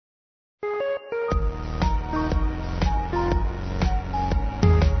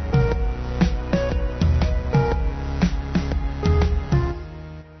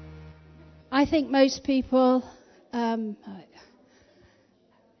think most people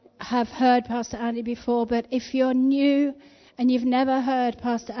have heard Pastor Andy before, but if you're new and you've never heard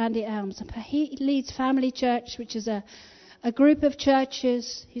Pastor Andy Elmes, he leads Family Church, which is a group of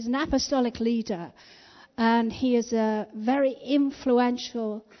churches. He's an apostolic leader, and he is a very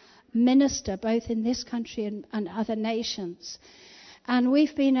influential minister both in this country and other nations. And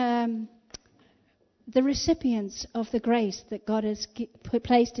we've been the recipients of the grace that God has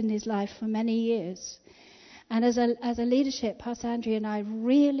placed in his life for many years. And as a leadership, Pastor Andrew and I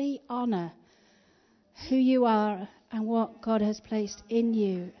really honour who you are and what God has placed in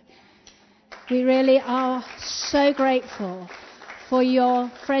you. We really are so grateful for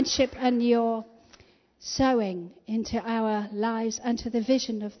your friendship and your sowing into our lives and to the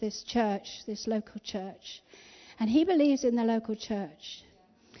vision of this church, this local church. And he believes in the local church.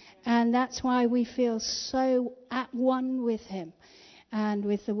 And that's why we feel so at one with him and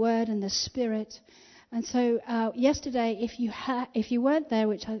with the Word and the Spirit. And so yesterday, if you weren't there,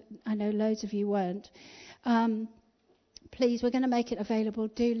 which I know loads of you weren't, please, we're going to make it available.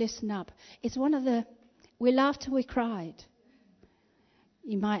 Do listen up. It's we laughed and we cried.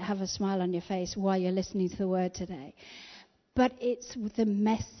 You might have a smile on your face while you're listening to the Word today. But the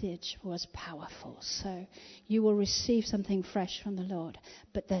message was powerful. So you will receive something fresh from the Lord.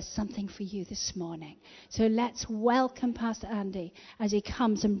 But there's something for you this morning. So let's welcome Pastor Andy as he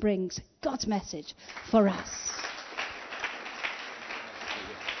comes and brings God's message for us.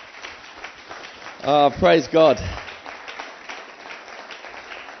 Praise God.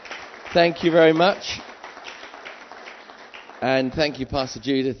 Thank you very much. And thank you, Pastor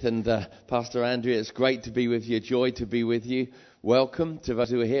Judith and Pastor Andrea. It's great to be with you, joy to be with you. Welcome to those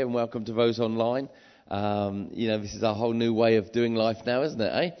who are here and welcome to those online. This is a whole new way of doing life now, isn't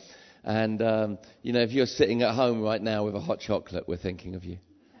it, eh? And, if you're sitting at home right now with a hot chocolate, we're thinking of you.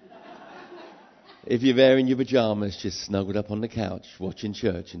 If you're there in your pajamas, just snuggled up on the couch, watching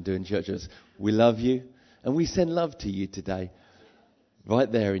church and doing churches, we love you and we send love to you today,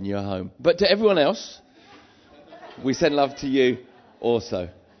 right there in your home. But to everyone else, we send love to you also.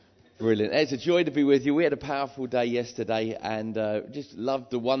 Brilliant. It's a joy to be with you. We had a powerful day yesterday and just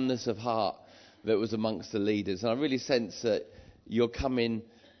loved the oneness of heart that was amongst the leaders. And I really sense that you're coming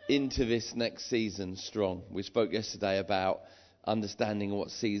into this next season strong. We spoke yesterday about understanding what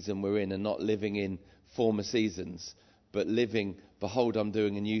season we're in and not living in former seasons, but living, behold, I'm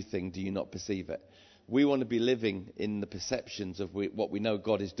doing a new thing. Do you not perceive it? We want to be living in the perceptions of what we know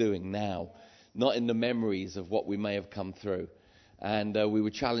God is doing now, not in the memories of what we may have come through. And we were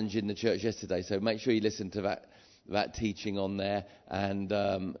challenging the church yesterday, so make sure you listen to that teaching on there. And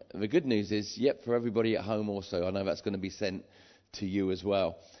the good news is, for everybody at home also. I know that's going to be sent to you as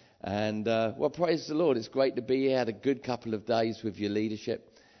well. And, praise the Lord. It's great to be here. Had a good couple of days with your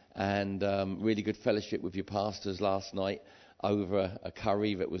leadership and really good fellowship with your pastors last night over a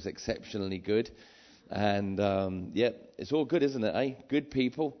curry that was exceptionally good. And, it's all good, isn't it, eh? Good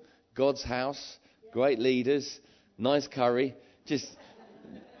people. God's house, great leaders, nice curry. Just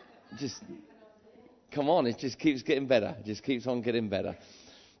come on, it just keeps getting better. It just keeps on getting better.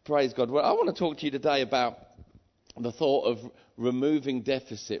 Praise God. Well, I want to talk to you today about the thought of removing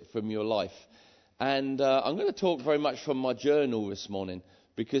deficit from your life. And I'm going to talk very much from my journal this morning,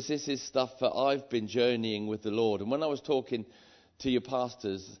 because this is stuff that I've been journeying with the Lord. And when I was talking to your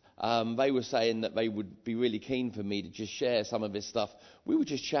pastors, they were saying that they would be really keen for me to just share some of this stuff. We were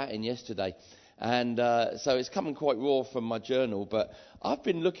just chatting yesterday, and so it's coming quite raw from my journal, but I've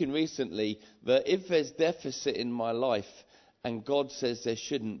been looking recently that if there's deficit in my life and God says there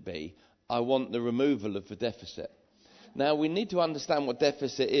shouldn't be, I want the removal of the deficit. Now, we need to understand what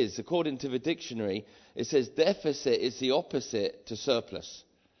deficit is. According to the dictionary, it says deficit is the opposite to surplus.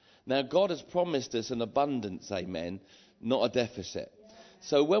 Now, God has promised us an abundance, amen, not a deficit.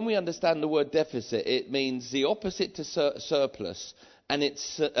 So when we understand the word deficit, it means the opposite to surplus, and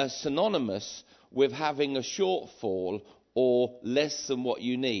it's synonymous with having a shortfall or less than what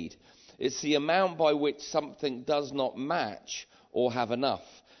you need. It's the amount by which something does not match or have enough.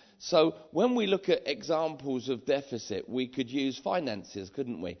 So when we look at examples of deficit, we could use finances,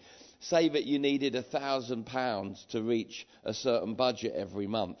 couldn't we? Say that you needed £1,000 to reach a certain budget every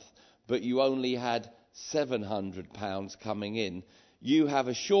month, but you only had £700 coming in. You have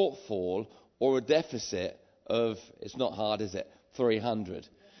a shortfall or a deficit of, it's not hard, is it, 300.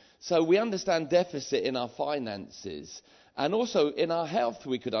 So we understand deficit in our finances, and also in our health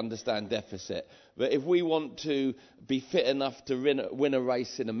we could understand deficit. But if we want to be fit enough to win a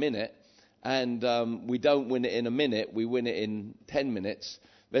race in a minute, and we don't win it in a minute, we win it in 10 minutes,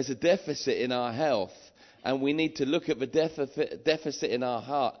 there's a deficit in our health. And we need to look at the deficit in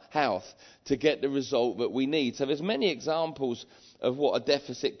our health to get the result that we need. So there's many examples of what a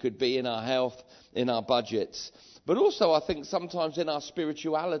deficit could be in our health, in our budgets. But also I think sometimes in our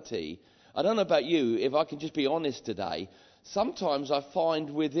spirituality. I don't know about you, if I can just be honest today, sometimes I find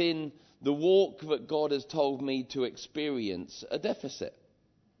within the walk that God has told me to experience a deficit.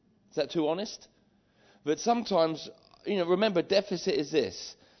 Is that too honest? But sometimes, remember, deficit is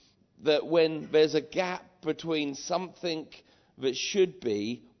this, that when there's a gap between something that should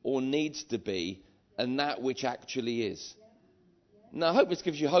be or needs to be and that which actually is. Now, I hope this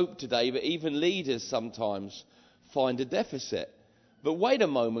gives you hope today, but even leaders sometimes find a deficit. But wait a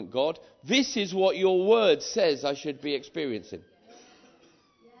moment, God, this is what your word says I should be experiencing.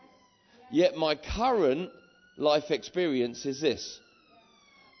 Yet my current life experience is this.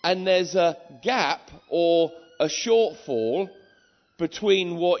 And there's a gap or a shortfall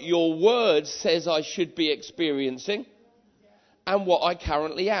between what your word says I should be experiencing and what I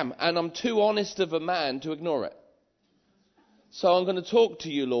currently am. And I'm too honest of a man to ignore it. So I'm going to talk to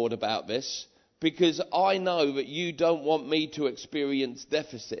you, Lord, about this, because I know that you don't want me to experience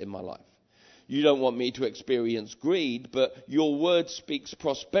deficit in my life. You don't want me to experience greed, but your word speaks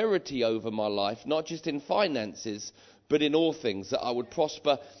prosperity over my life, not just in finances, but in all things, that I would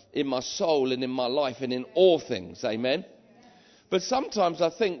prosper in my soul and in my life and in all things. Amen? But sometimes I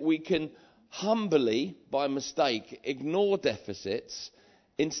think we can humbly, by mistake, ignore deficits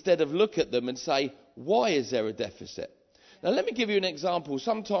instead of look at them and say, why is there a deficit? Now, let me give you an example.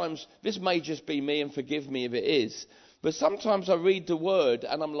 Sometimes, this may just be me, and forgive me if it is, but sometimes I read the word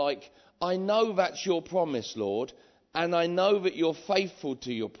and I'm like, I know that's your promise, Lord, and I know that you're faithful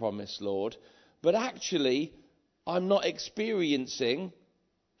to your promise, Lord, but actually, I'm not experiencing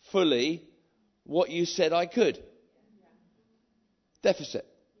fully what you said I could. Deficit.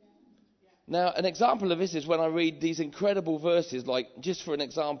 Now, an example of this is when I read these incredible verses, like, just for an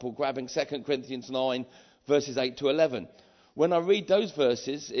example, grabbing 2 Corinthians 9, verses 8 to 11. When I read those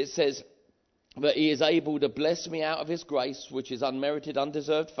verses, it says that he is able to bless me out of his grace, which is unmerited,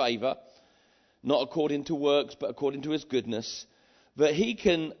 undeserved favour, not according to works, but according to his goodness, that he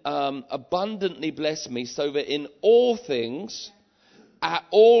can abundantly bless me so that in all things, at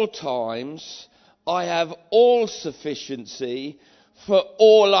all times, I have all sufficiency for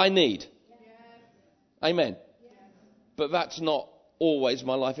all I need. Amen. But that's not always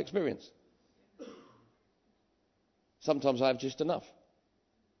my life experience. Sometimes I have just enough.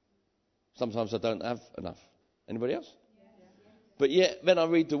 Sometimes I don't have enough. Anybody else? But yet, then I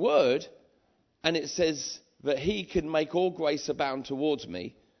read the word, and it says that he can make all grace abound towards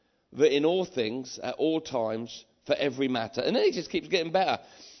me, that in all things, at all times, for every matter. And then it just keeps getting better.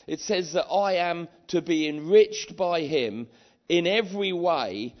 It says that I am to be enriched by him in every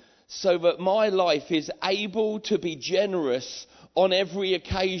way, so that my life is able to be generous on every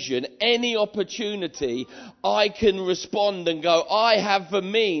occasion. Any opportunity, I can respond and go, I have the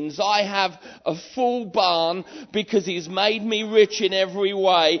means, I have a full barn because he's made me rich in every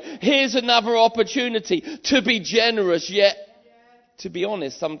way. Here's another opportunity to be generous. Yet, to be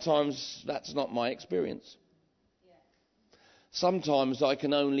honest, sometimes that's not my experience. Sometimes I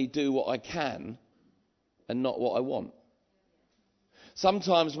can only do what I can and not what I want.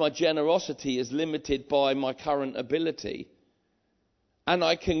 Sometimes my generosity is limited by my current ability. And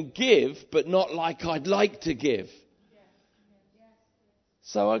I can give, but not like I'd like to give.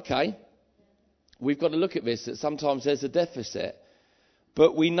 So, okay, we've got to look at this, that sometimes there's a deficit.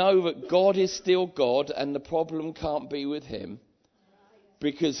 But we know that God is still God, and the problem can't be with him.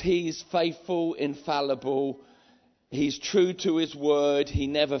 Because he's faithful, infallible, he's true to his word, he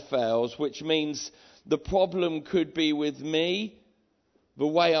never fails. Which means the problem could be with me, the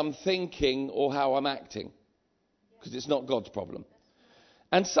way I'm thinking, or how I'm acting. Because it's not God's problem.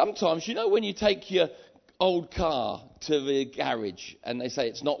 And sometimes, when you take your old car to the garage and they say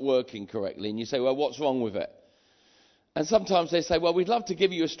it's not working correctly, and you say, well, what's wrong with it? And sometimes they say, well, we'd love to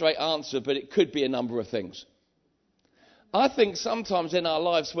give you a straight answer, but it could be a number of things. I think sometimes in our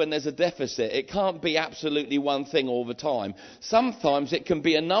lives when there's a deficit, it can't be absolutely one thing all the time. Sometimes it can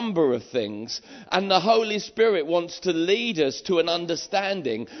be a number of things, and the Holy Spirit wants to lead us to an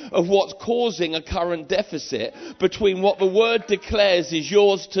understanding of what's causing a current deficit between what the Word declares is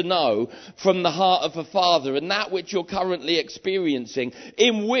yours to know from the heart of the Father and that which you're currently experiencing,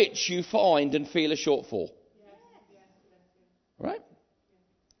 in which you find and feel a shortfall. Right?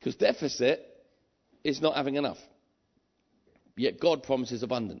 Because deficit is not having enough. Yet God promises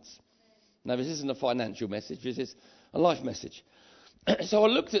abundance. Now, this isn't a financial message. This is a life message. So I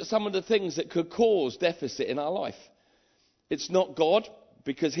looked at some of the things that could cause deficit in our life. It's not God,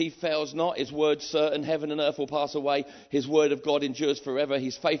 because he fails not. His word's certain. Heaven and earth will pass away. His word of God endures forever.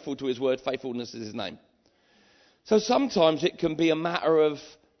 He's faithful to his word. Faithfulness is his name. So sometimes it can be a matter of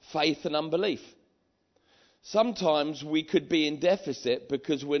faith and unbelief. Sometimes we could be in deficit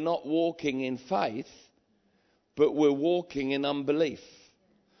because we're not walking in faith, but we're walking in unbelief.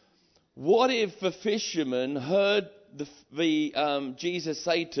 What if the fishermen heard Jesus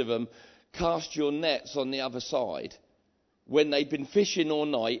say to them, cast your nets on the other side, when they'd been fishing all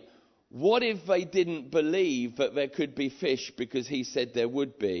night? What if they didn't believe that there could be fish because he said there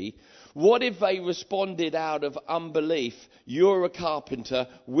would be? What if they responded out of unbelief? You're a carpenter,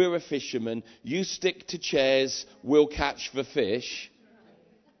 we're a fisherman, you stick to chairs, we'll catch the fish.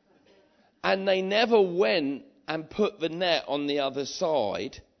 And they never went and put the net on the other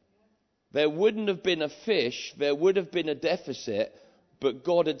side. There wouldn't have been a fish, there would have been a deficit, but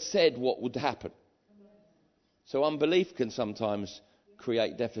God had said what would happen. So unbelief can sometimes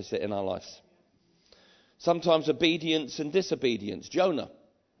create deficit in our lives. Sometimes obedience and disobedience. Jonah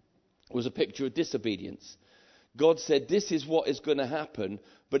was a picture of disobedience. God said this is what is going to happen,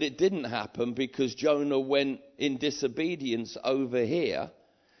 but it didn't happen because Jonah went in disobedience over here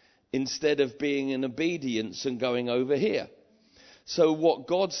instead of being in obedience and going over here. So what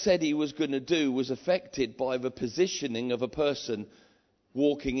God said he was going to do was affected by the positioning of a person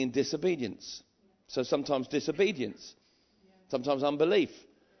walking in disobedience. So sometimes disobedience, sometimes unbelief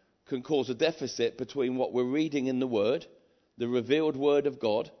can cause a deficit between what we're reading in the Word, the revealed Word of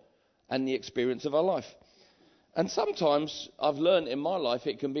God, and the experience of our life. And sometimes, I've learned in my life,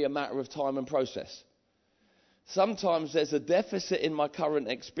 it can be a matter of time and process. Sometimes there's a deficit in my current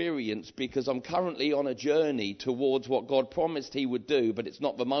experience because I'm currently on a journey towards what God promised he would do, but it's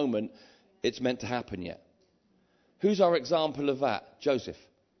not the moment it's meant to happen yet. Who's our example of that? Joseph.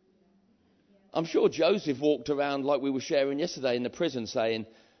 I'm sure Joseph walked around like we were sharing yesterday in the prison saying,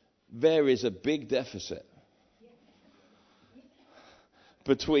 there is a big deficit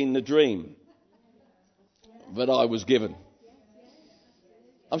between the dream that I was given.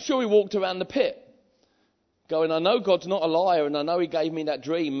 I'm sure he walked around the pit going, I know God's not a liar, and I know he gave me that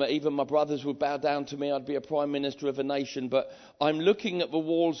dream that even my brothers would bow down to me, I'd be a prime minister of a nation, but I'm looking at the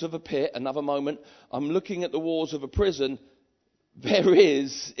walls of a pit, another moment, I'm looking at the walls of a prison. There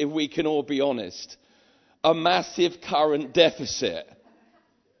is, if we can all be honest, a massive current deficit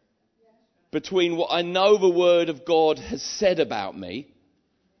between what I know the Word of God has said about me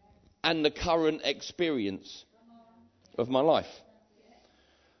and the current experience of my life.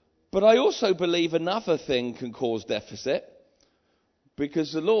 But I also believe another thing can cause deficit,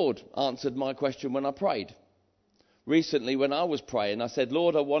 because the Lord answered my question when I prayed. Recently, when I was praying, I said,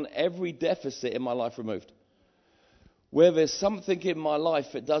 Lord, I want every deficit in my life removed. Where there's something in my life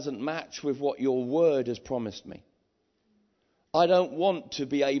that doesn't match with what your word has promised me. I don't want to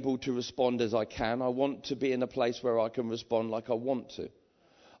be able to respond as I can. I want to be in a place where I can respond like I want to.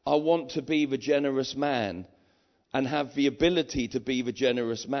 I want to be the generous man and have the ability to be the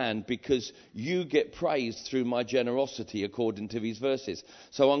generous man because you get praised through my generosity according to these verses.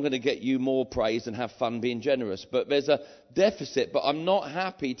 So I'm going to get you more praise and have fun being generous. But there's a deficit, but I'm not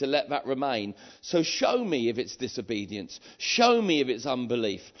happy to let that remain. So show me if it's disobedience. Show me if it's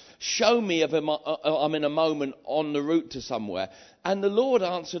unbelief. Show me if I'm in a moment on the route to somewhere. And the Lord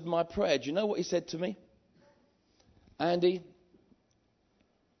answered my prayer. Do you know what he said to me? Andy,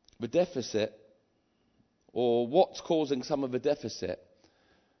 the deficit, or what's causing some of the deficit,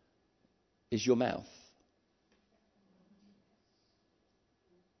 is your mouth.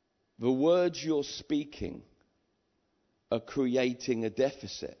 The words you're speaking are creating a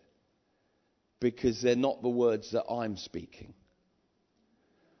deficit because they're not the words that I'm speaking.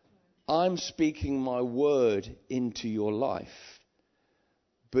 I'm speaking my word into your life,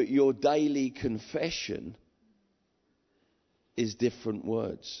 but your daily confession is different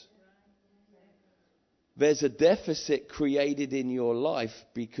words. There's a deficit created in your life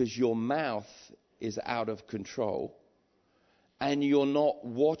because your mouth is out of control and you're not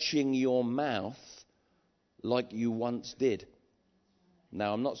watching your mouth like you once did.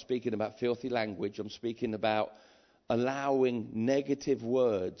 Now, I'm not speaking about filthy language. I'm speaking about allowing negative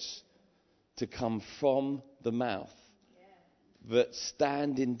words to come from the mouth that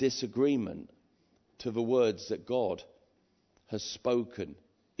stand in disagreement to the words that God has spoken,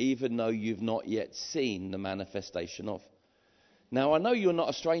 even though you've not yet seen the manifestation of. Now, I know you're not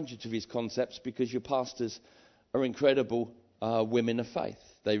a stranger to these concepts because your pastors are incredible women of faith.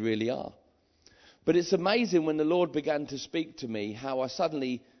 They really are. But it's amazing when the Lord began to speak to me how I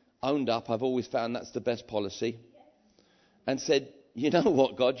suddenly owned up. I've always found that's the best policy. And said, you know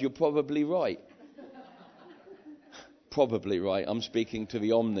what, God, you're probably right. probably right. I'm speaking to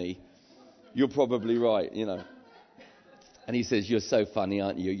the Omni. You're probably right, you know. And he says, you're so funny,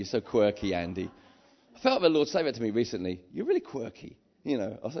 aren't you? You're so quirky, Andy. I felt the Lord say that to me recently. You're really quirky. You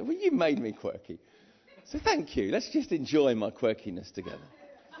know, I was like, well, you made me quirky. So thank you. Let's just enjoy my quirkiness together.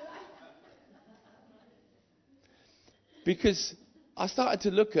 Because I started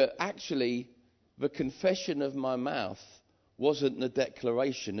to look at, actually, the confession of my mouth wasn't the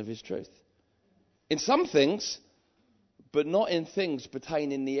declaration of his truth. In some things, but not in things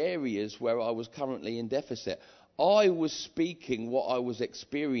pertaining the areas where I was currently in deficit. I was speaking what I was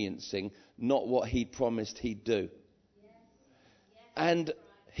experiencing, not what he'd promised he'd do. And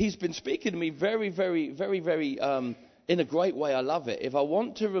he's been speaking to me very, very, very, very, in a great way. I love it. If I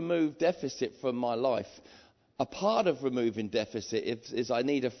want to remove deficit from my life, a part of removing deficit is I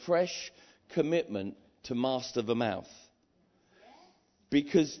need a fresh commitment to master the mouth.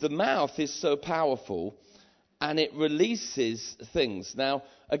 Because the mouth is so powerful and it releases things. Now,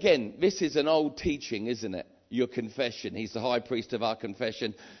 again, this is an old teaching, isn't it? Your confession. He's the high priest of our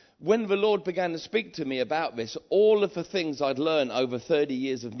confession. When the Lord began to speak to me about this, all of the things I'd learned over 30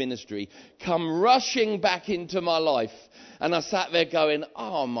 years of ministry come rushing back into my life. And I sat there going,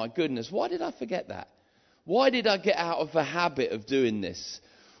 oh my goodness, why did I forget that? Why did I get out of the habit of doing this?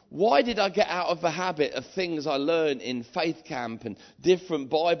 Why did I get out of the habit of things I learned in faith camp and different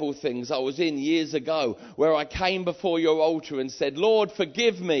Bible things I was in years ago, where I came before your altar and said, Lord,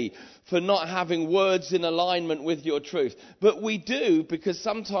 forgive me for not having words in alignment with your truth. But we do, because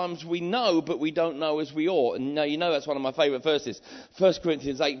sometimes we know, but we don't know as we ought. And now, you know, that's one of my favourite verses. 1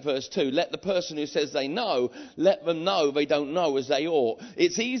 Corinthians 8 verse 2. Let the person who says they know, let them know they don't know as they ought.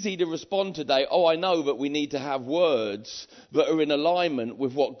 It's easy to respond today, oh, I know that we need to have words that are in alignment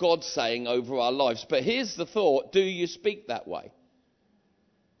with what God's saying over our lives. But here's the thought, do you speak that way?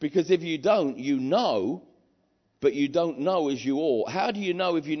 Because if you don't, you know, but you don't know as you ought. How do you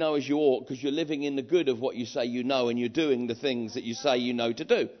know if you know as you ought? Because you're living in the good of what you say you know, and you're doing the things that you say you know to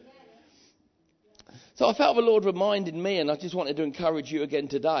do. So I felt the Lord reminded me, and I just wanted to encourage you again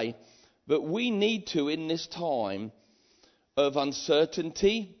today, that we need to, in this time of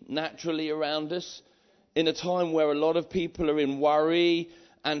uncertainty naturally around us, in a time where a lot of people are in worry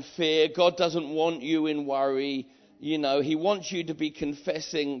and fear. God doesn't want you in worry. You know, he wants you to be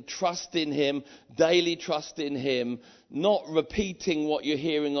confessing, trust in him, daily trust in him, not repeating what you're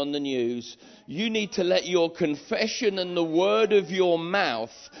hearing on the news. You need to let your confession and the word of your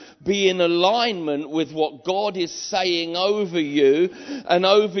mouth be in alignment with what God is saying over you and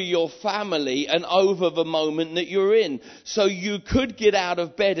over your family and over the moment that you're in. So you could get out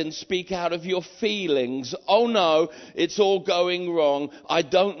of bed and speak out of your feelings. Oh no, it's all going wrong. I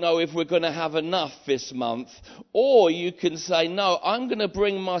don't know if we're going to have enough this month. Or you can say, no, I'm going to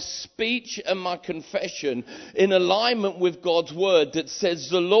bring my speech and my confession in alignment with God's word that says,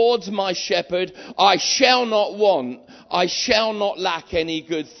 the Lord's my shepherd, I shall not want, I shall not lack any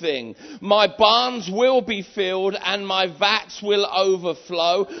good thing. My barns will be filled and my vats will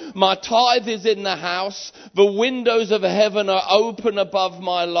overflow. My tithe is in the house. The windows of heaven are open above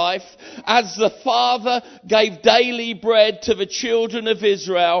my life. As the Father gave daily bread to the children of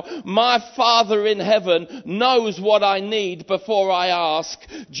Israel, my Father in heaven knows what I need before I ask.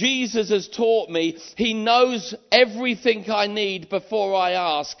 Jesus has taught me he knows everything I need before I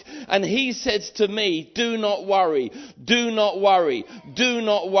ask. And he says to me, do not worry, do not worry, do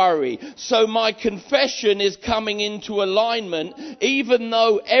not worry. So my confession is coming into alignment, even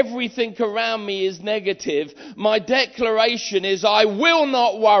though everything around me is negative. My declaration is, I will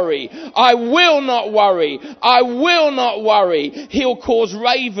not worry, I will not worry, I will not worry. He'll cause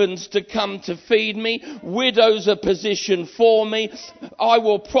ravens to come to feed me, widows are positioned for me. I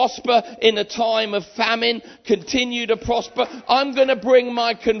will prosper in a time of famine, continue to prosper. I'm going to bring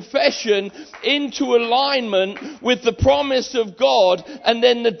my confession into alignment with the promise of God, and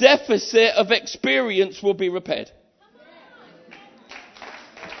then the deficit of experience will be repaired.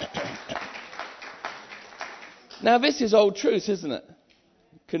 Now this is old truth, isn't it?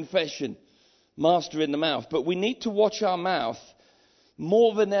 Confession, master in the mouth. But we need to watch our mouth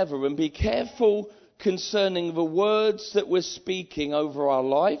more than ever and be careful concerning the words that we're speaking over our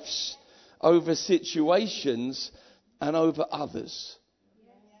lives, over situations, and over others.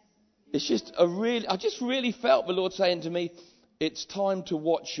 It's just I just really felt the Lord saying to me, it's time to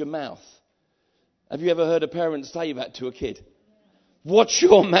watch your mouth. Have you ever heard a parent say that to a kid? Watch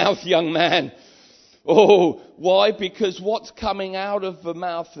your mouth, young man. Oh, why? Because what's coming out of the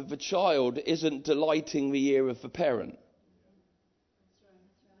mouth of the child isn't delighting the ear of the parent.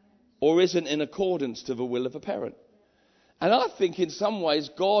 Or isn't in accordance to the will of a parent. And I think in some ways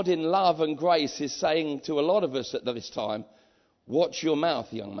God in love and grace is saying to a lot of us at this time, watch your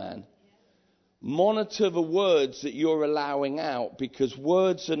mouth, young man. Monitor the words that you're allowing out, because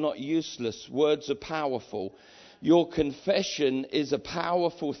words are not useless. Words are powerful. Your confession is a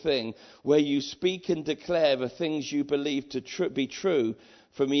powerful thing where you speak and declare the things you believe to be true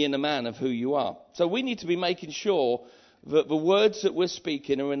from the inner man of who you are. So we need to be making sure that the words that we're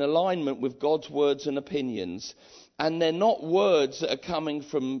speaking are in alignment with God's words and opinions. And they're not words that are coming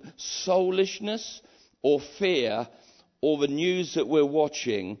from soulishness or fear or the news that we're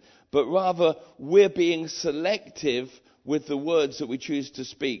watching, but rather we're being selective with the words that we choose to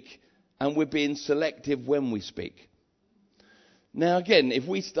speak, and we're being selective when we speak. Now again, if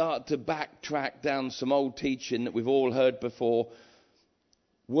we start to backtrack down some old teaching that we've all heard before,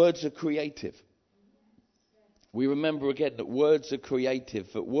 words are creative. We remember again that words are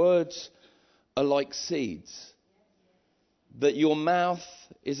creative, that words are like seeds. That your mouth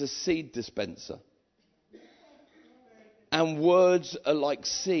is a seed dispenser. And words are like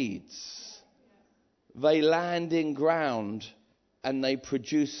seeds. They land in ground and they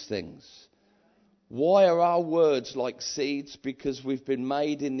produce things. Why are our words like seeds? Because we've been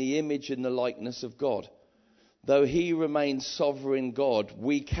made in the image and the likeness of God. Though he remains sovereign God,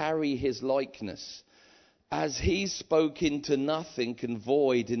 we carry his likeness. As he spoke into nothing and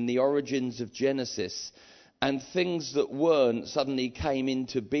void in the origins of Genesis, and things that weren't suddenly came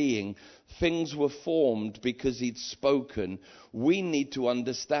into being. Things were formed because he'd spoken. We need to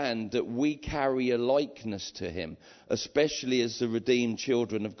understand that we carry a likeness to him, especially as the redeemed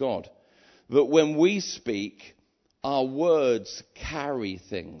children of God. That when we speak, our words carry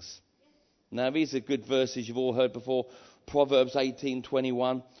things. Now, these are good verses you've all heard before. Proverbs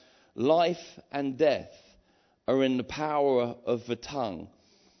 18:21. Life and death are in the power of the tongue.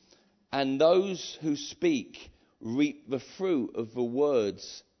 And those who speak reap the fruit of the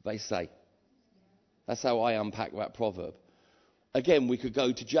words they say. That's how I unpack that proverb. Again, we could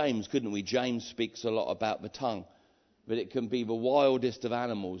go to James, couldn't we? James speaks a lot about the tongue. That it can be the wildest of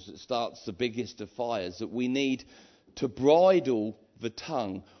animals that starts the biggest of fires. That we need to bridle the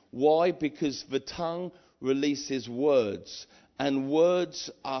tongue. Why? Because the tongue releases words. And words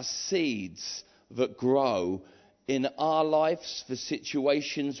are seeds that grow in our lives, the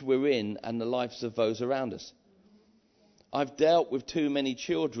situations we're in, and the lives of those around us. I've dealt with too many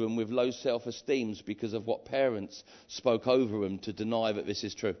children with low self-esteem because of what parents spoke over them to deny that this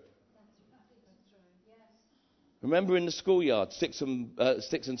is true. Remember in the schoolyard, sticks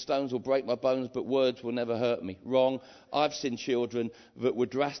and stones will break my bones, but words will never hurt me. Wrong. I've seen children that were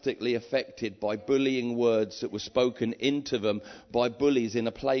drastically affected by bullying words that were spoken into them by bullies in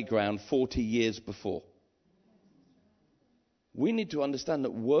a playground 40 years before. We need to understand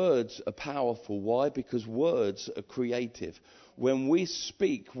that words are powerful. Why? Because words are creative. When we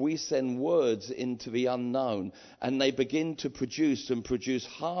speak, we send words into the unknown, and they begin to produce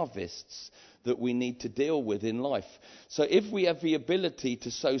harvests that we need to deal with in life. So if we have the ability to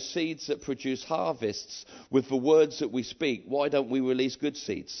sow seeds that produce harvests with the words that we speak, why don't we release good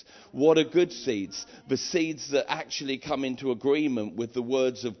seeds? What are good seeds? The seeds that actually come into agreement with the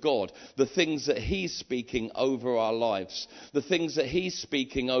words of God, the things that he's speaking over our lives, the things that he's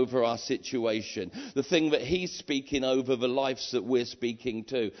speaking over our situation, the thing that he's speaking over the lives that we're speaking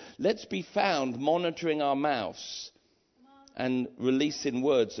to. Let's be found monitoring our mouths and releasing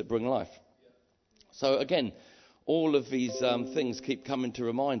words that bring life. So again, all of these things keep coming to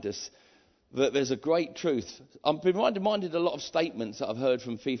remind us that there's a great truth. I've been reminded a lot of statements that I've heard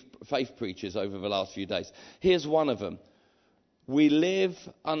from faith preachers over the last few days. Here's one of them. We live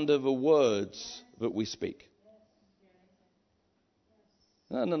under the words that we speak.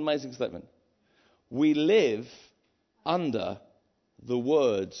 Isn't that an amazing statement? We live under the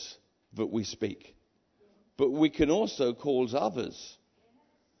words that we speak. But we can also cause others,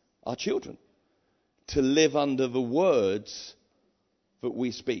 our children, to live under the words that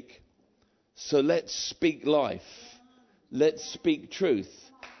we speak. So let's speak life. Let's speak truth.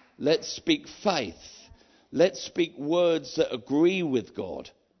 Let's speak faith. Let's speak words that agree with God,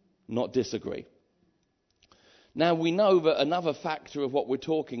 not disagree. Now we know that another factor of what we're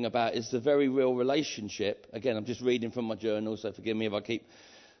talking about is the very real relationship. Again, I'm just reading from my journal, so forgive me if I keep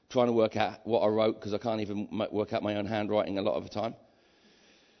trying to work out what I wrote, because I can't even work out my own handwriting a lot of the time.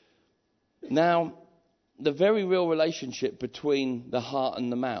 Now, the very real relationship between the heart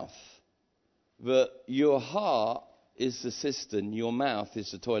and the mouth. That your heart is the cistern, your mouth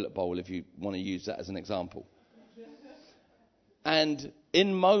is the toilet bowl, if you want to use that as an example. And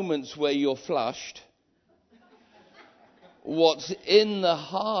in moments where you're flushed, what's in the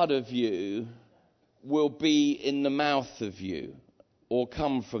heart of you will be in the mouth of you or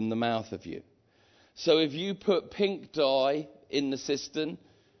come from the mouth of you. So if you put pink dye in the cistern,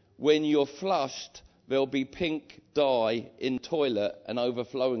 when you're flushed, there'll be pink dye in toilet and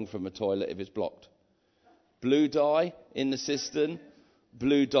overflowing from a toilet if it's blocked. Blue dye in the cistern,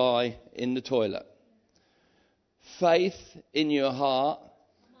 blue dye in the toilet. Faith in your heart,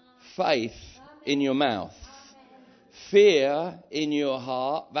 faith in your mouth. Fear in your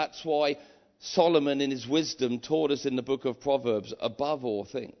heart. That's why Solomon in his wisdom taught us in the book of Proverbs, above all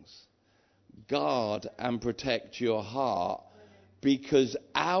things, guard and protect your heart, because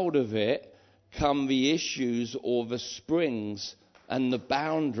out of it come the issues or the springs and the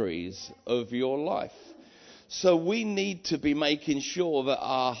boundaries of your life. So we need to be making sure that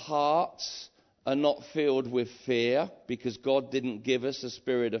our hearts are not filled with fear, because God didn't give us a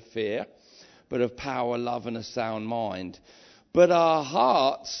spirit of fear, but of power, love, and a sound mind. But our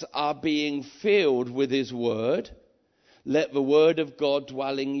hearts are being filled with his word. Let the word of God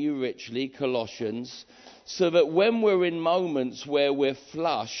dwell in you richly, Colossians, so that when we're in moments where we're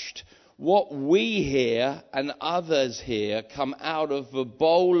flushed, what we hear and others hear come out of the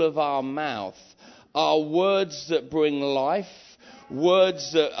bowl of our mouth are words that bring life,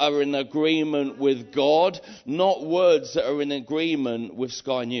 words that are in agreement with God, not words that are in agreement with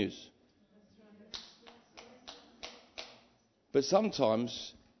Sky News. But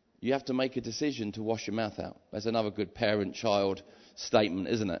sometimes you have to make a decision to wash your mouth out. That's another good parent-child statement,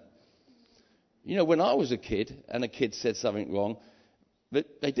 isn't it? You know, when I was a kid and a kid said something wrong,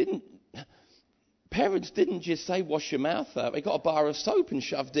 parents didn't just say wash your mouth out. They got a bar of soap and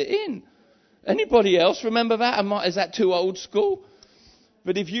shoved it in. Anybody else remember that? Is that too old school?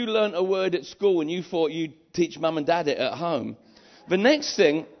 But if you learnt a word at school and you thought you'd teach mum and dad it at home, the next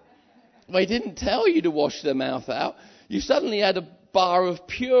thing, they didn't tell you to wash their mouth out. You suddenly had a bar of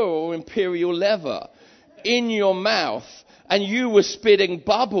pure or imperial leather in your mouth, and you were spitting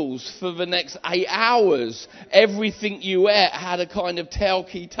bubbles for the next 8 hours. Everything you ate had a kind of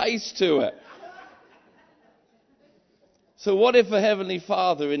talky taste to it. So what if the Heavenly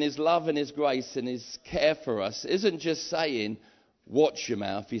Father, in his love and his grace and his care for us, isn't just saying, watch your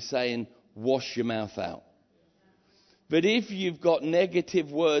mouth, he's saying, wash your mouth out. But if you've got negative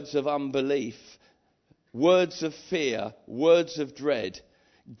words of unbelief, words of fear, words of dread,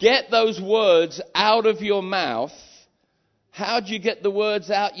 get those words out of your mouth. How do you get the words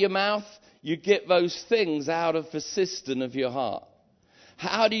out your mouth? You get those things out of the cistern of your heart.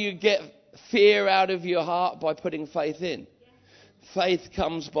 How do you get fear out of your heart? By putting faith in. Faith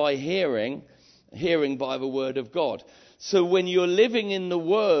comes by hearing, hearing by the word of God. So when you're living in the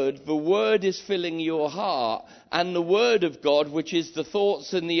word is filling your heart, and the word of God, which is the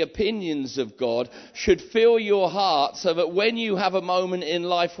thoughts and the opinions of God, should fill your heart, so that when you have a moment in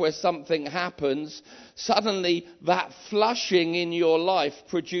life where something happens, suddenly that flushing in your life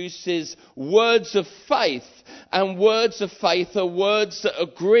produces words of faith. And words of faith are words that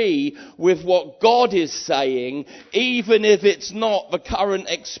agree with what God is saying, even if it's not the current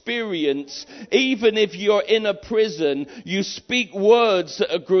experience. Even if you're in a prison, you speak words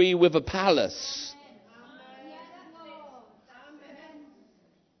that agree with a palace.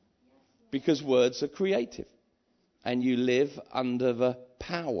 Because words are creative, and you live under the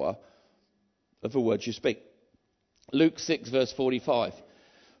power of the words you speak. Luke 6 verse 45.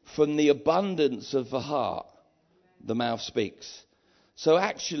 From the abundance of the heart, the mouth speaks. So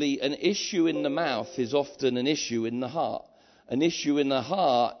actually, an issue in the mouth is often an issue in the heart. An issue in the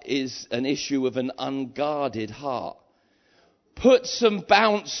heart is an issue of an unguarded heart. Put some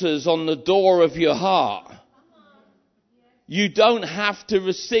bouncers on the door of your heart. You don't have to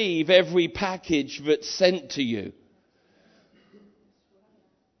receive every package that's sent to you.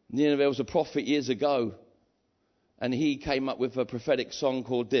 You know, there was a prophet years ago, and he came up with a prophetic song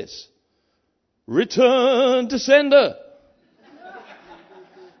called this. Return to sender.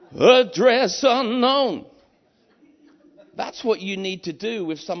 Address unknown. That's what you need to do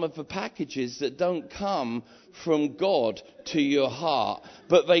with some of the packages that don't come from God to your heart,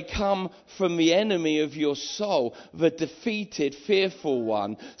 but they come from the enemy of your soul, the defeated, fearful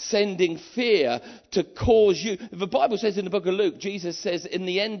one, sending fear to cause you. The Bible says in the book of Luke, Jesus says in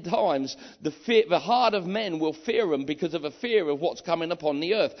the end times, the heart of men will fear them because of a fear of what's coming upon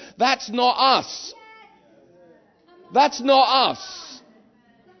the earth. That's not us. That's not us.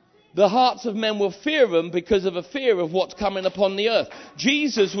 The hearts of men will fear them because of a fear of what's coming upon the earth.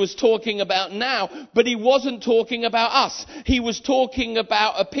 Jesus was talking about now, but he wasn't talking about us. He was talking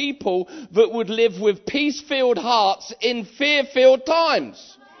about a people that would live with peace-filled hearts in fear-filled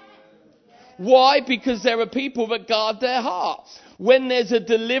times. Why? Because there are people that guard their heart. When there's a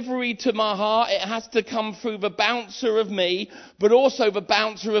delivery to my heart, it has to come through the bouncer of me, but also the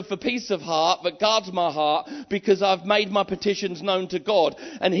bouncer of the peace of heart that guards my heart, because I've made my petitions known to God.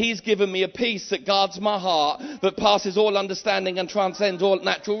 And he's given me a peace that guards my heart, that passes all understanding and transcends all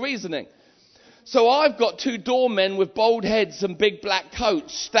natural reasoning. So I've got two doormen with bald heads and big black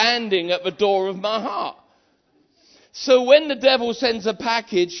coats standing at the door of my heart. So when the devil sends a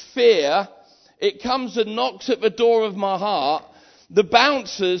package, fear, it comes and knocks at the door of my heart. The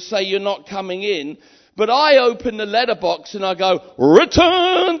bouncers say you're not coming in, but I open the letterbox and I go,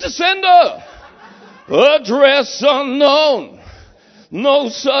 return to sender, address unknown, no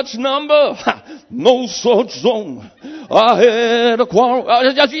such number, no such zone. I had a quarrel.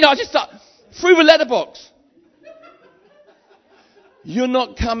 I just start through the letterbox. You're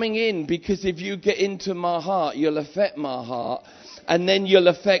not coming in, because if you get into my heart, you'll affect my heart. And then you'll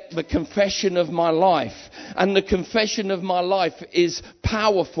affect the confession of my life. And the confession of my life is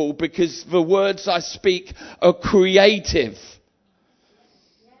powerful, because the words I speak are creative.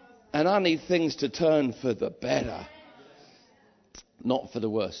 And I need things to turn for the better, not for the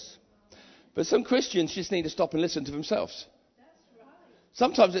worse. But some Christians just need to stop and listen to themselves.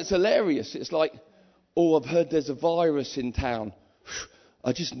 Sometimes it's hilarious. It's like, oh, I've heard there's a virus in town.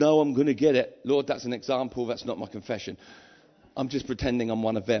 I just know I'm going to get it. Lord, that's an example. That's not my confession. I'm just pretending I'm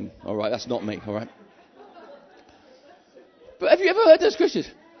one of them. All right, that's not me. All right. But have you ever heard those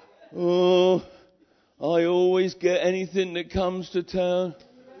Christians? Oh, I always get anything that comes to town.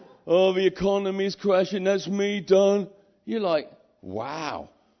 Oh, the economy's crashing. That's me done. You're like, wow.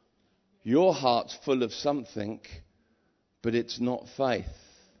 Your heart's full of something, but it's not faith.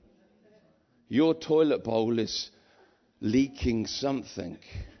 Your toilet bowl is leaking something,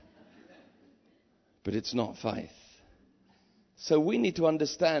 but it's not faith. So we need to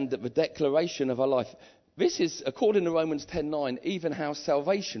understand that the declaration of our life, this is, according to Romans 10:9, even how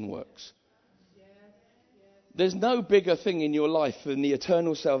salvation works. There's no bigger thing in your life than the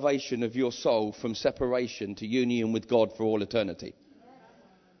eternal salvation of your soul from separation to union with God for all eternity.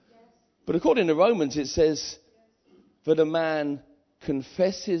 But according to Romans, it says that a man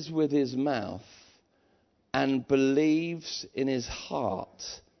confesses with his mouth and believes in his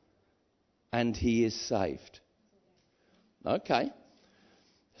heart, and he is saved. Okay.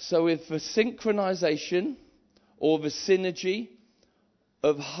 So if the synchronization or the synergy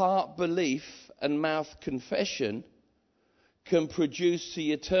of heart belief and mouth confession can produce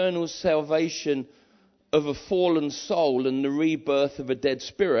the eternal salvation of a fallen soul and the rebirth of a dead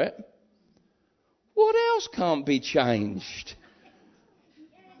spirit, what else can't be changed?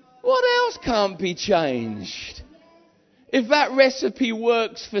 What else can't be changed? If that recipe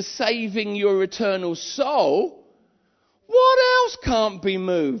works for saving your eternal soul, what else can't be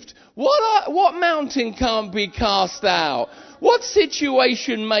moved? What mountain can't be cast out? What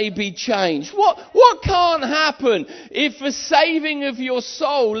situation may be changed? What can't happen if the saving of your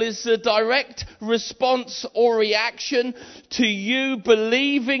soul is a direct response or reaction to you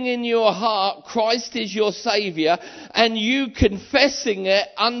believing in your heart Christ is your Saviour and you confessing it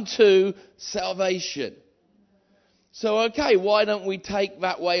unto salvation? So, okay, why don't we take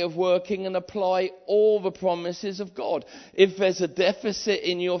that way of working and apply all the promises of God? If there's a deficit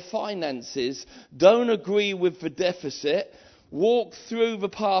in your finances, don't agree with the deficit. Walk through the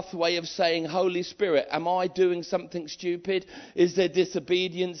pathway of saying, Holy Spirit, am I doing something stupid? Is there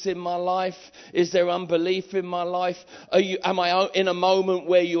disobedience in my life? Is there unbelief in my life? Am I in a moment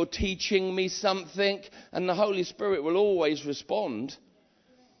where you're teaching me something? And the Holy Spirit will always respond.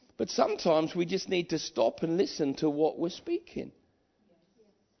 But sometimes we just need to stop and listen to what we're speaking,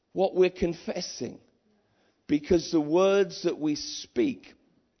 what we're confessing. Because the words that we speak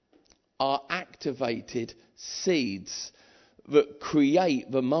are activated seeds that create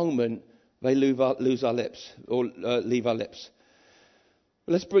the moment they lose our lips or leave our lips.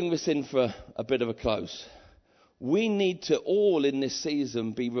 Let's bring this in for a bit of a close. We need to all in this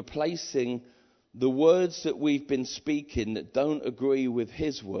season be replacing the words that we've been speaking that don't agree with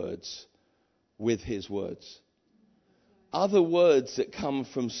his words, with his words. Other words that come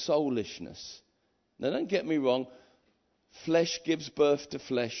from soulishness. Now don't get me wrong. Flesh gives birth to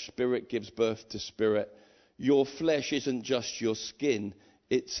flesh. Spirit gives birth to spirit. Your flesh isn't just your skin.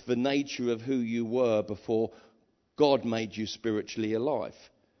 It's the nature of who you were before God made you spiritually alive.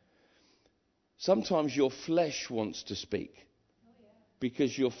 Sometimes your flesh wants to speak.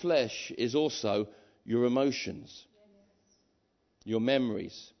 Because your flesh is also your emotions, your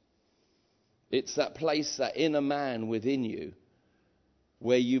memories. It's that place, that inner man within you,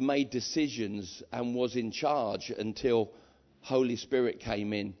 where you made decisions and was in charge until Holy Spirit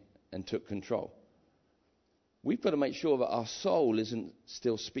came in and took control. we've got to make sure that our soul isn't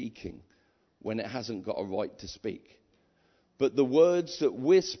still speaking when it hasn't got a right to speak. But the words that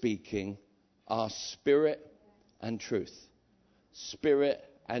we're speaking are spirit and truth. Spirit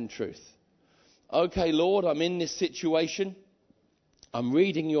and truth. Okay, Lord, I'm in this situation. I'm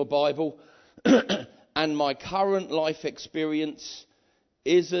reading your Bible. And my current life experience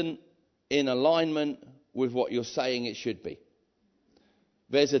isn't in alignment with what you're saying it should be.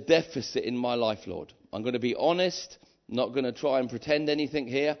 There's a deficit in my life, Lord. I'm going to be honest, not going to try and pretend anything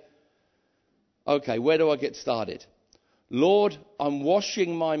here. Okay, where do I get started? Lord, I'm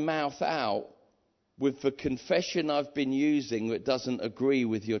washing my mouth out with the confession I've been using that doesn't agree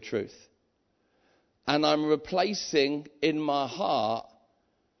with your truth. And I'm replacing in my heart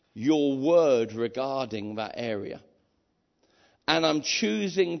your word regarding that area. And I'm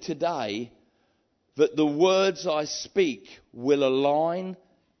choosing today that the words I speak will align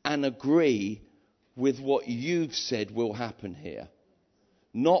and agree with what you've said will happen here.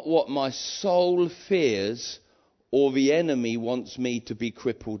 Not what my soul fears or the enemy wants me to be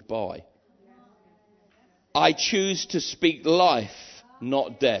crippled by. I choose to speak life,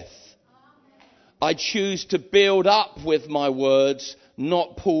 not death. I choose to build up with my words,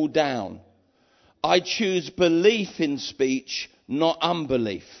 not pull down. I choose belief in speech, not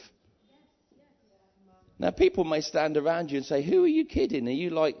unbelief. Now, people may stand around you and say, who are you kidding? Are you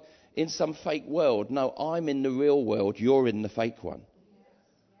like in some fake world? No, I'm in the real world. You're in the fake one.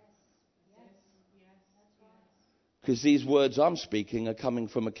 Because these words I'm speaking are coming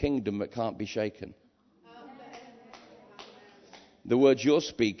from a kingdom that can't be shaken. The words you're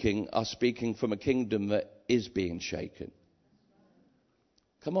speaking are speaking from a kingdom that is being shaken.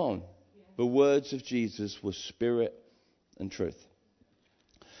 Come on. The words of Jesus were spirit and truth.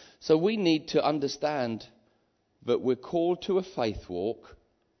 So we need to understand that we're called to a faith walk.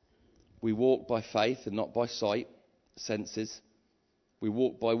 We walk by faith and not by sight, senses. We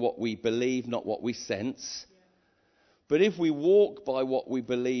walk by what we believe, not what we sense. But if we walk by what we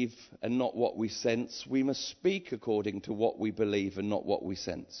believe and not what we sense, we must speak according to what we believe and not what we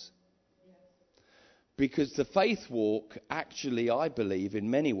sense. Because the faith walk, actually, I believe,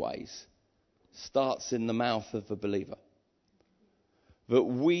 in many ways, starts in the mouth of the believer. That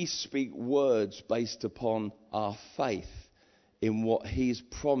we speak words based upon our faith in what he's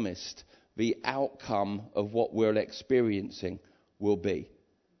promised the outcome of what we're experiencing will be,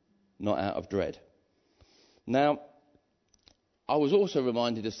 not out of dread. Now, I was also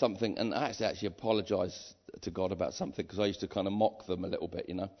reminded of something, and I actually apologise to God about something because I used to kind of mock them a little bit,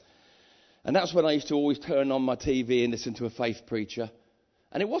 you know. And that's when I used to always turn on my TV and listen to a faith preacher.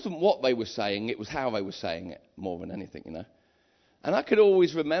 And it wasn't what they were saying, it was how they were saying it more than anything, you know. And I could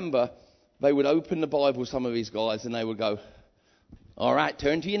always remember they would open the Bible, some of these guys, and they would go, all right,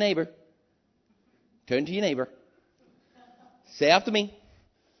 turn to your neighbour. Turn to your neighbour. Say after me,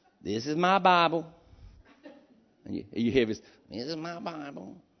 this is my Bible. And you hear this is my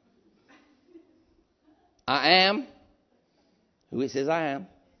Bible. I am who it says I am.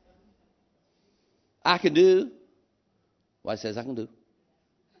 I can do what it says I can do.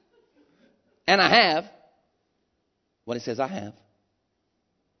 And I have what it says I have.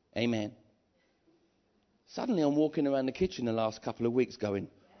 Amen. Suddenly I'm walking around the kitchen the last couple of weeks going,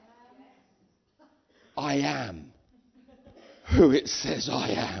 I am who it says I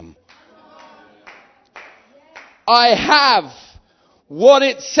am. I have what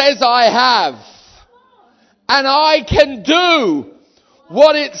it says I have. And I can do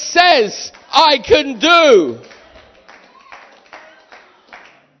what it says I can do.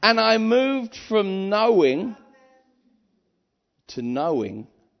 And I moved from knowing to knowing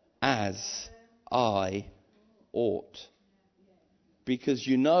as I ought. Because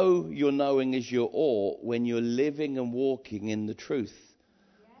you know your knowing as you ought when you're living and walking in the truth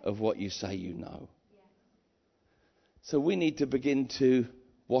of what you say you know. So we need to begin to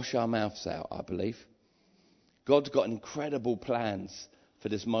wash our mouths out, I believe. God's got incredible plans for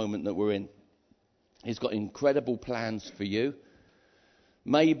this moment that we're in. He's got incredible plans for you.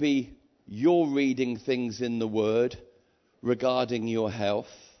 Maybe you're reading things in the Word regarding your health,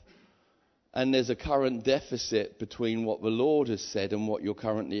 and there's a current deficit between what the Lord has said and what you're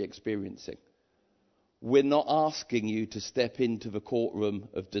currently experiencing. We're not asking you to step into the courtroom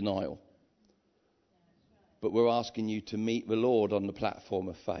of denial, but we're asking you to meet the Lord on the platform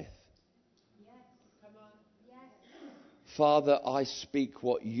of faith. Father, I speak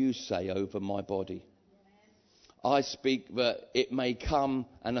what you say over my body. I speak that it may come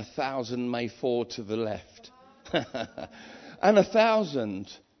and 1,000 may fall to the left. And 1,000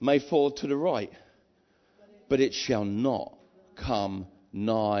 may fall to the right. But it shall not come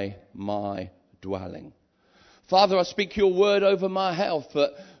nigh my dwelling. Father, I speak your word over my health,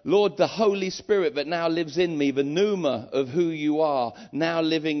 but Lord, the Holy Spirit that now lives in me, the pneuma of who you are, now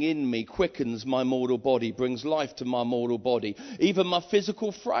living in me, quickens my mortal body, brings life to my mortal body. Even my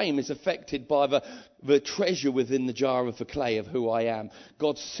physical frame is affected by the treasure within the jar of the clay of who I am.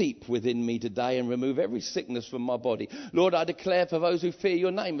 God, seep within me today and remove every sickness from my body. Lord, I declare for those who fear your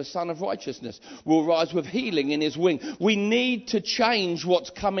name, the Son of Righteousness will rise with healing in his wing. We need to change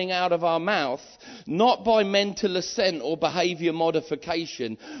what's coming out of our mouth, not by mental assent or behaviour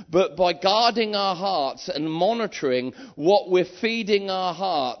modification, but by guarding our hearts and monitoring what we're feeding our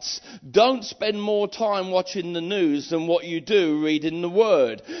hearts. Don't spend more time watching the news than what you do reading the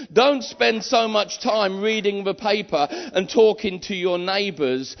word. Don't spend so much time reading the paper and talking to your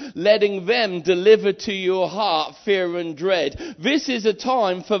neighbours, letting them deliver to your heart fear and dread. This is a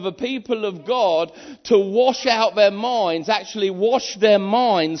time for the people of God to wash out their minds, actually wash their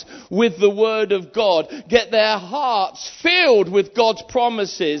minds with the word of God. Get their hearts filled with God's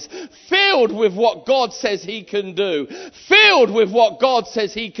promises, filled with what God says he can do, filled with what God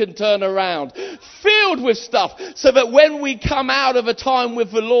says he can turn around, filled with stuff, so that when we come out of a time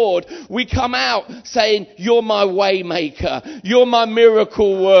with the Lord, we come out saying, you're my way maker, you're my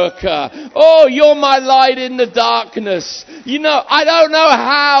miracle worker, oh, you're my light in the darkness. You know, I don't know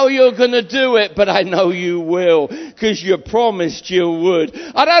how you're going to do it, but I know you will, because you promised you would.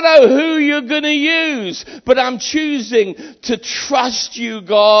 I don't know who you're going to use, but I'm choosing to trust you,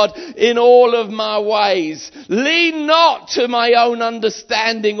 God, in all of my ways. Lean not to my own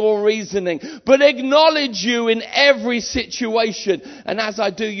understanding or reasoning, but acknowledge you in every situation. And as I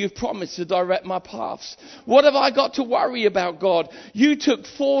do, you've promised to direct my paths. What have I got to worry about, God? You took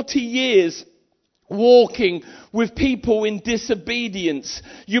 40 years walking with people in disobedience.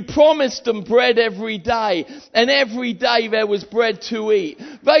 You promised them bread every day, and every day there was bread to eat.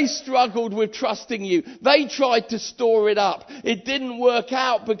 They struggled with trusting you. They tried to store it up. It didn't work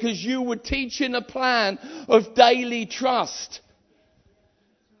out because you were teaching a plan of daily trust.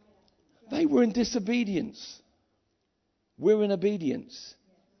 They were in disobedience. We're in obedience.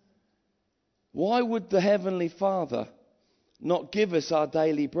 Why would the Heavenly Father not give us our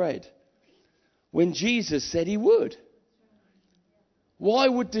daily bread when Jesus said he would? Why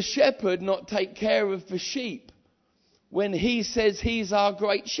would the shepherd not take care of the sheep when he says he's our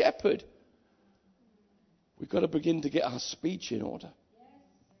great shepherd? We've got to begin to get our speech in order.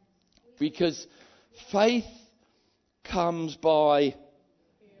 Because faith comes by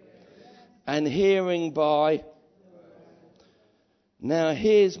and hearing by. Now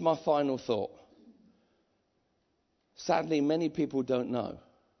here's my final thought. Sadly, many people don't know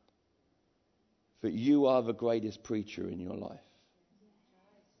that you are the greatest preacher in your life.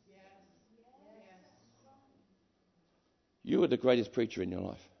 You are the greatest preacher in your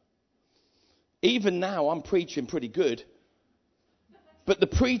life. Even now, I'm preaching pretty good. But the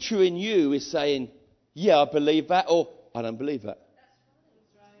preacher in you is saying, yeah, I believe that, or I don't believe that.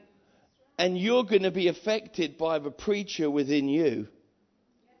 And you're going to be affected by the preacher within you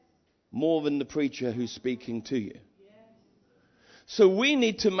more than the preacher who's speaking to you. So we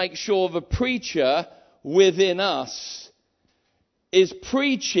need to make sure the preacher within us is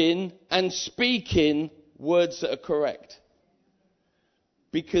preaching and speaking words that are correct.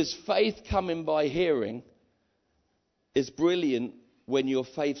 Because faith coming by hearing is brilliant when your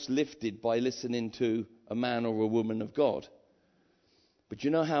faith's lifted by listening to a man or a woman of God. But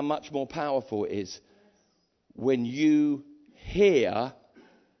you know how much more powerful it is when you hear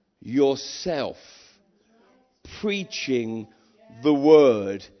yourself preaching the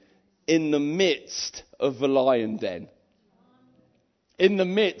word in the midst of the lion den, in the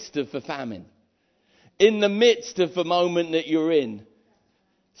midst of the famine, in the midst of the moment that you're in.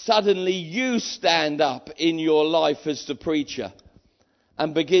 Suddenly you stand up in your life as the preacher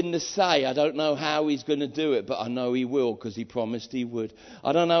and begin to say, I don't know how he's going to do it, but I know he will because he promised he would.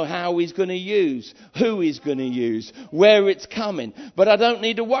 I don't know how he's going to use, who he's going to use, where it's coming. But I don't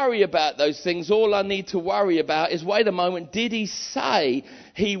need to worry about those things. All I need to worry about is, wait a moment, did he say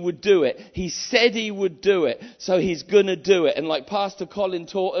he would do it? He said he would do it, so he's going to do it. And like Pastor Colin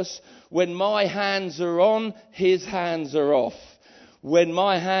taught us, when my hands are on, his hands are off. When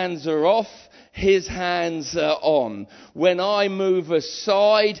my hands are off, his hands are on. When I move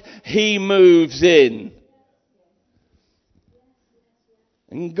aside, he moves in.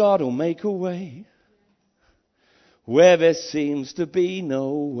 And God will make a way where there seems to be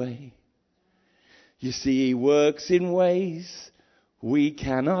no way. You see, he works in ways we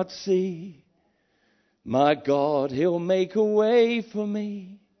cannot see. My God, he'll make a way for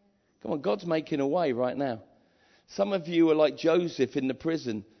me. Come on, God's making a way right now. Some of you are like Joseph in the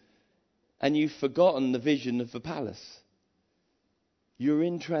prison. and you've forgotten the vision of the palace. You're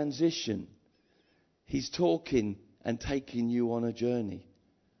in transition. He's talking and taking you on a journey.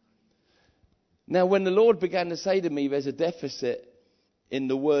 Now, when the Lord began to say to me, there's a deficit in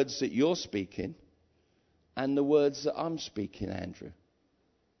the words that you're speaking and the words that I'm speaking, Andrew.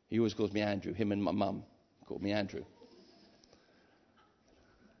 He always calls me Andrew. Him and my mum called me Andrew.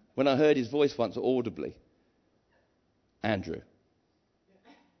 When I heard his voice once audibly, Andrew.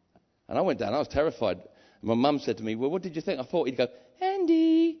 And I went down, I was terrified. My mum said to me, well, what did you think? I thought he'd go,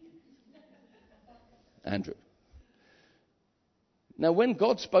 Andy. Andrew. Now, when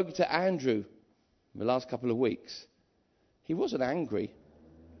God spoke to Andrew the last couple of weeks, he wasn't angry.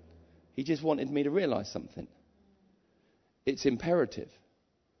 He just wanted me to realize something. It's imperative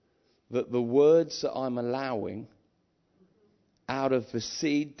that the words that I'm allowing out of the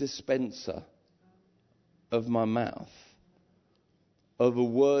seed dispenser of my mouth are the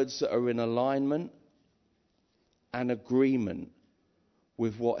words that are in alignment and agreement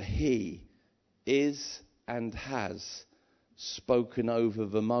with what he is and has spoken over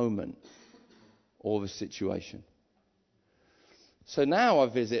the moment or the situation. So now I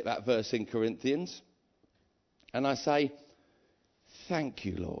visit that verse in Corinthians and I say, thank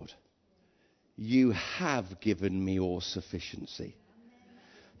you, Lord. You have given me all sufficiency.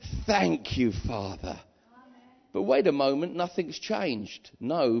 Thank you, Father. But wait a moment, nothing's changed.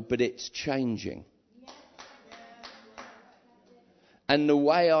 No, but it's changing. And the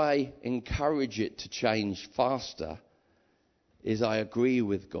way I encourage it to change faster is I agree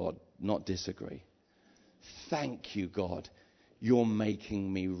with God, not disagree. Thank you, God. You're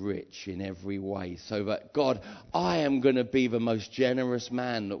making me rich in every way so that, God, I am going to be the most generous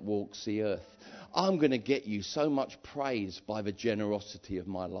man that walks the earth. I'm going to get you so much praise by the generosity of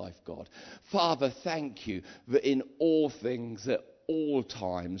my life, God. Father, thank you that in all things, at all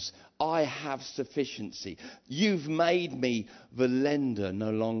times, I have sufficiency. You've made me the lender,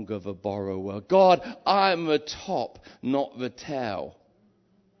 no longer the borrower. God, I'm the top, not the tail.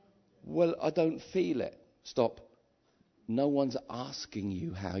 Well, I don't feel it. Stop. No one's asking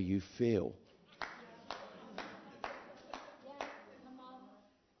you how you feel.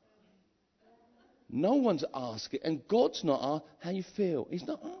 No one's asking, and God's not how you feel. He's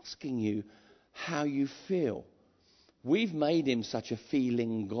not asking you how you feel. We've made him such a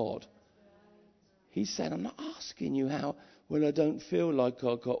feeling God. He said, I'm not asking you how, well, I don't feel like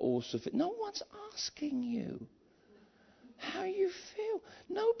I got all sufficient. No one's asking you how you feel.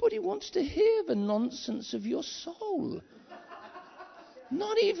 Nobody wants to hear the nonsense of your soul.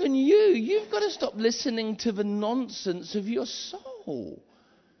 Not even you. You've got to stop listening to the nonsense of your soul.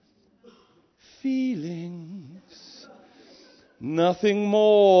 Feelings. Nothing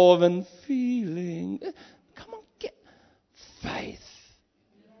more than feeling. Come on, get faith.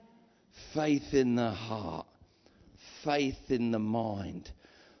 Faith in the heart. Faith in the mind.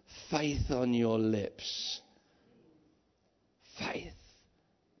 Faith on your lips. Faith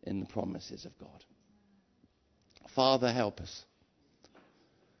in the promises of God. Father, help us.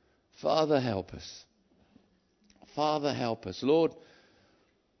 Father, help us. Father, help us. Lord,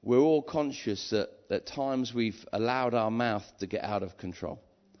 we're all conscious that at times we've allowed our mouth to get out of control.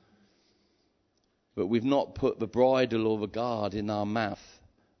 But we've not put the bridle or the guard in our mouth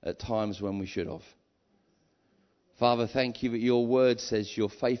at times when we should have. Father, thank you that your word says you're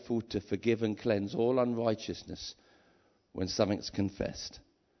faithful to forgive and cleanse all unrighteousness when something's confessed.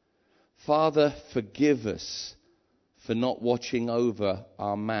 Father, forgive us for not watching over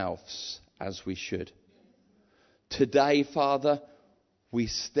our mouths as we should. Today, Father, we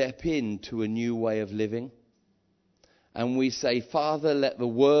step into a new way of living. And we say, Father, let the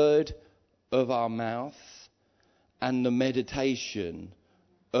word of our mouth and the meditation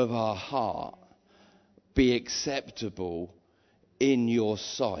of our heart be acceptable in your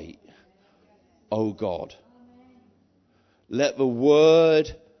sight, O God. Let the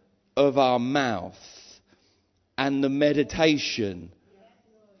word of our mouth and the meditation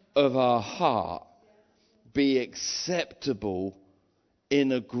of our heart be acceptable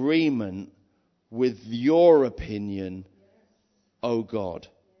in agreement with your opinion, O God.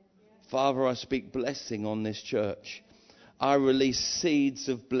 Father, I speak blessing on this church. I release seeds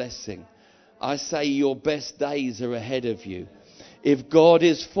of blessing. I say your best days are ahead of you. If God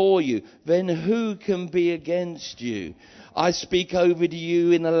is for you, then who can be against you? I speak over to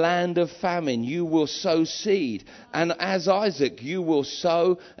you in a land of famine. You will sow seed. And as Isaac, you will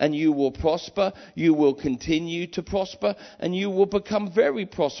sow and you will prosper. You will continue to prosper and you will become very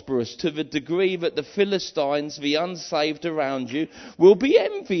prosperous to the degree that the Philistines, the unsaved around you, will be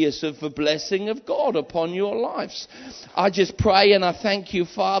envious of the blessing of God upon your lives. I just pray and I thank you,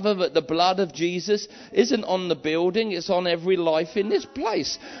 Father, that the blood of Jesus isn't on the building, it's on every life in this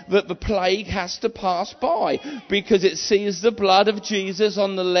place. That the plague has to pass by because it sees the blood of Jesus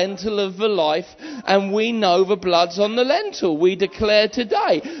on the lintel of the life, and we know the blood's on the lintel. We declare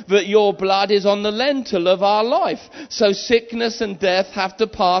today that your blood is on the lintel of our life. So sickness and death have to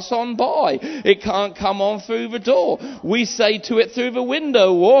pass on by. It can't come on through the door. We say to it through the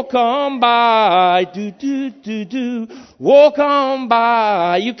window, walk on by, do, do, do, do, walk on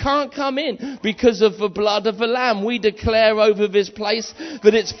by. You can't come in because of the blood of the Lamb. We declare over this place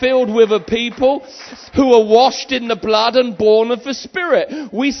that it's filled with a people who are washed in the blood and born of the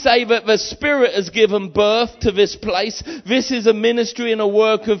Spirit. We say that the Spirit has given birth to this place. This is a ministry and a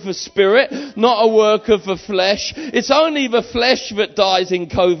work of the Spirit, not a work of the flesh. It's only the flesh that dies in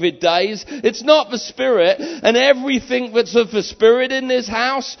COVID days. It's not the Spirit. And everything that's of the Spirit in this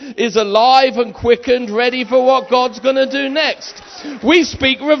house is alive and quickened, ready for what God's going to do next. We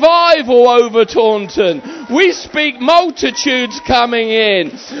speak revival over Taunton. We speak multitudes coming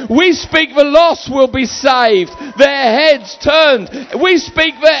in. We speak the lost will be saved, their heads turned. We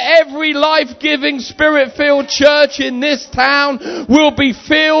speak that every life-giving, Spirit-filled church in this town will be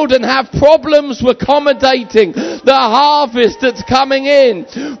filled and have problems accommodating the harvest that's coming in.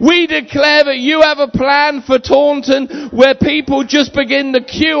 We declare that you have a plan for Taunton where people just begin to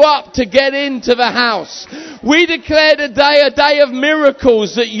queue up to get into the house. We declare today a day of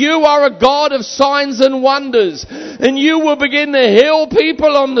miracles, that you are a God of signs and wonders, and you will begin to heal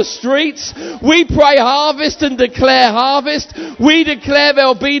people on the streets. We pray harvest and declare harvest. We declare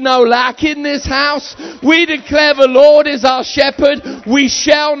there'll be no lack in this house. We declare the Lord is our shepherd. We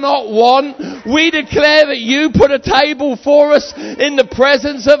shall not want. We declare that you put a table for us in the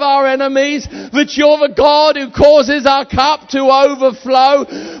presence of our enemies, that you're the God who causes our cup to overflow.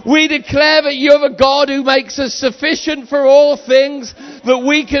 We declare that you're the God who makes us sufficient for all things, that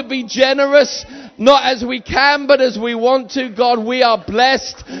we can be generous, not as we can, but as we want to. God, we are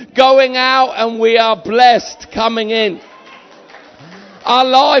blessed going out and we are blessed coming in. Our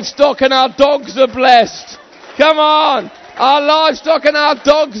livestock and our dogs are blessed. Come on. Our livestock and our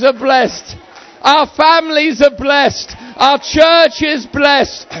dogs are blessed. Our families are blessed. Our church is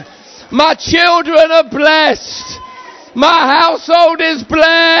blessed. My children are blessed. My household is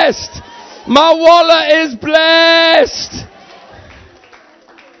blessed. My wallet is blessed.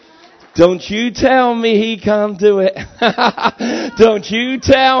 Don't you tell me he can't do it. Don't you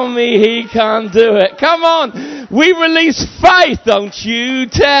tell me he can't do it. Come on. We release faith. Don't you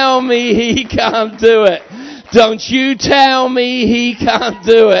tell me he can't do it. Don't you tell me he can't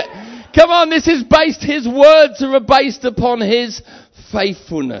do it. Come on, this is based, his words are based upon his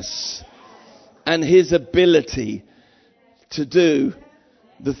faithfulness and his ability to do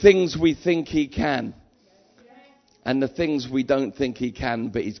the things we think he can and the things we don't think he can,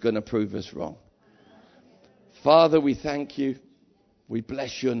 but he's going to prove us wrong. Father, we thank you. We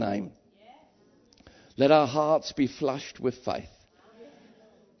bless your name. Let our hearts be flushed with faith.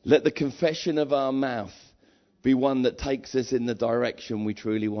 Let the confession of our mouth be one that takes us in the direction we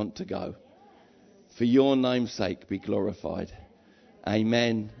truly want to go. For your name's sake, be glorified.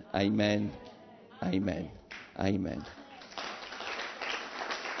 Amen, amen, amen, amen.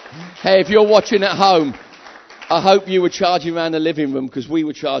 Hey, if you're watching at home, I hope you were charging around the living room, because we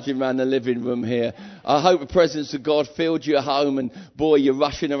were charging around the living room here. I hope the presence of God filled your home, and boy, you're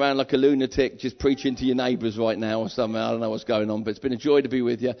rushing around like a lunatic just preaching to your neighbours right now or something. I don't know what's going on, but it's been a joy to be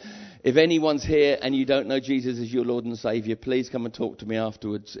with you. If anyone's here and you don't know Jesus as your Lord and Saviour, please come and talk to me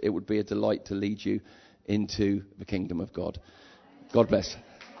afterwards. It would be a delight to lead you into the kingdom of God. God bless.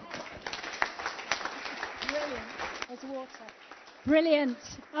 Brilliant. There's water. Brilliant.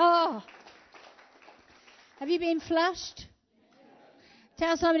 Oh. Have you been flushed?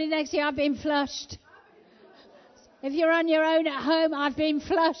 Tell somebody next to you, I've been flushed. If you're on your own at home, I've been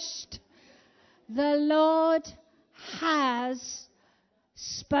flushed. The Lord has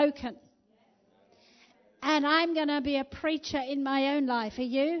spoken. And I'm going to be a preacher in my own life. Are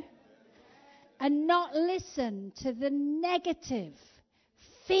you? And not listen to the negative,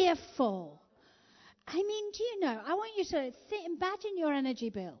 fearful. I mean, do you know, I want you to imagine your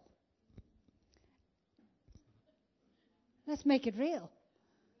energy bill. Let's make it real.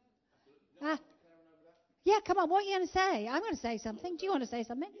 Yeah, come on, what are you going to say? I'm going to say something. Do you want to say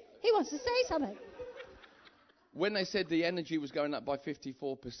something? He wants to say something. when they said the energy was going up by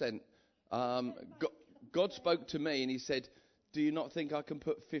 54%, God spoke to me and he said, do you not think I can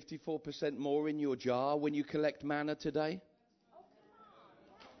put 54% more in your jar when you collect manna today?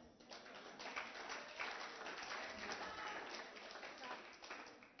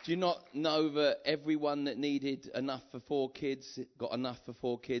 Do you not know that everyone that needed enough for 4 kids got enough for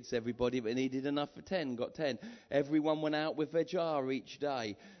 4 kids? Everybody that needed enough for 10 got 10. Everyone went out with their jar each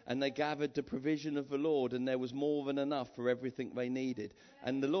day and they gathered the provision of the Lord, and there was more than enough for everything they needed.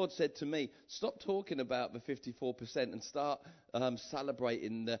 And the Lord said to me, stop talking about the 54% and start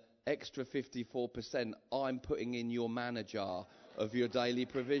celebrating the extra 54% I'm putting in your manna jar of your daily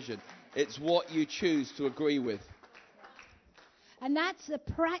provision. It's what you choose to agree with. And that's the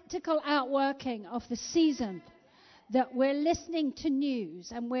practical outworking of the season that we're listening to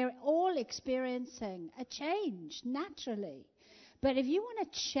news and we're all experiencing a change naturally. But if you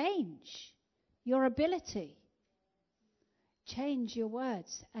want to change your ability, change your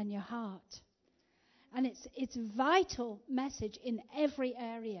words and your heart. And it's vital message in every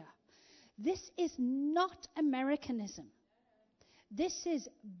area. This is not Americanism. This is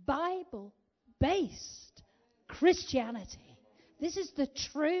Bible-based Christianity. This is the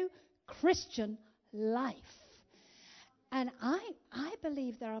true Christian life. And I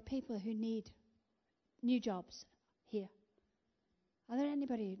believe there are people who need new jobs here. Are there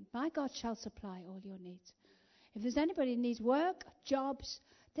anybody? My God shall supply all your needs. If there's anybody who needs work, jobs,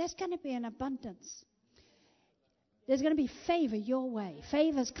 there's going to be an abundance. There's going to be favor your way.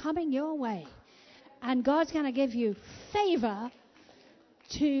 Favor's coming your way. And God's going to give you favor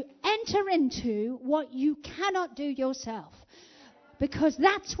to enter into what you cannot do yourself. Because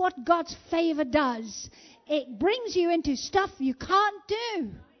that's what God's favor does. It brings you into stuff you can't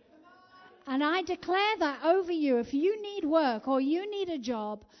do. And I declare that over you. If you need work or you need a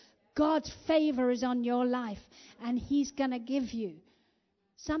job, God's favor is on your life. And he's going to give you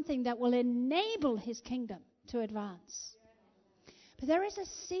something that will enable his kingdom to advance. But there is a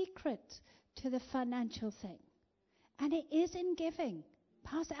secret to the financial thing. And it is in giving.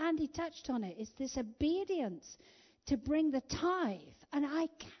 Pastor Andy touched on it. It's this obedience to bring the tithe. And I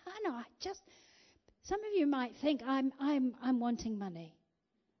cannot some of you might think I'm wanting money.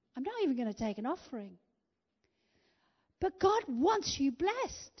 I'm not even going to take an offering. But God wants you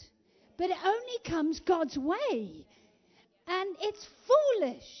blessed. But it only comes God's way. And it's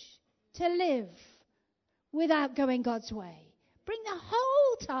foolish to live without going God's way. Bring the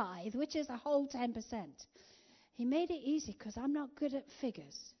whole tithe, which is a whole 10%. He made it easy because I'm not good at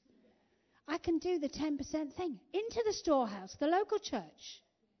figures. I can do the 10% thing. Into the storehouse, the local church.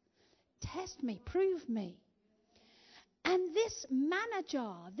 Test me, prove me. And this manna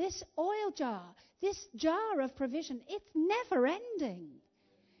jar, this oil jar, this jar of provision, it's never ending.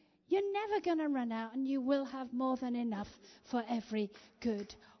 You're never going to run out, and you will have more than enough for every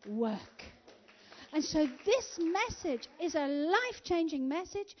good work. And so this message is a life-changing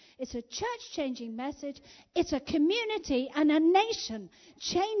message. It's a church-changing message. It's a community and a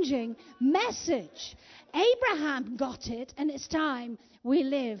nation-changing message. Abraham got it, and it's time we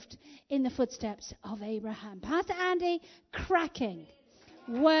lived in the footsteps of Abraham. Pastor Andy, cracking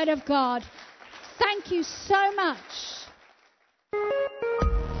Word of God. Thank you so much.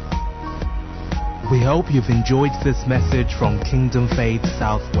 We hope you've enjoyed this message from Kingdom Faith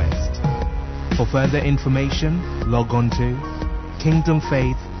Southwest. For further information, log on to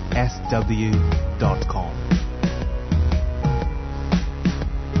kingdomfaithsw.com.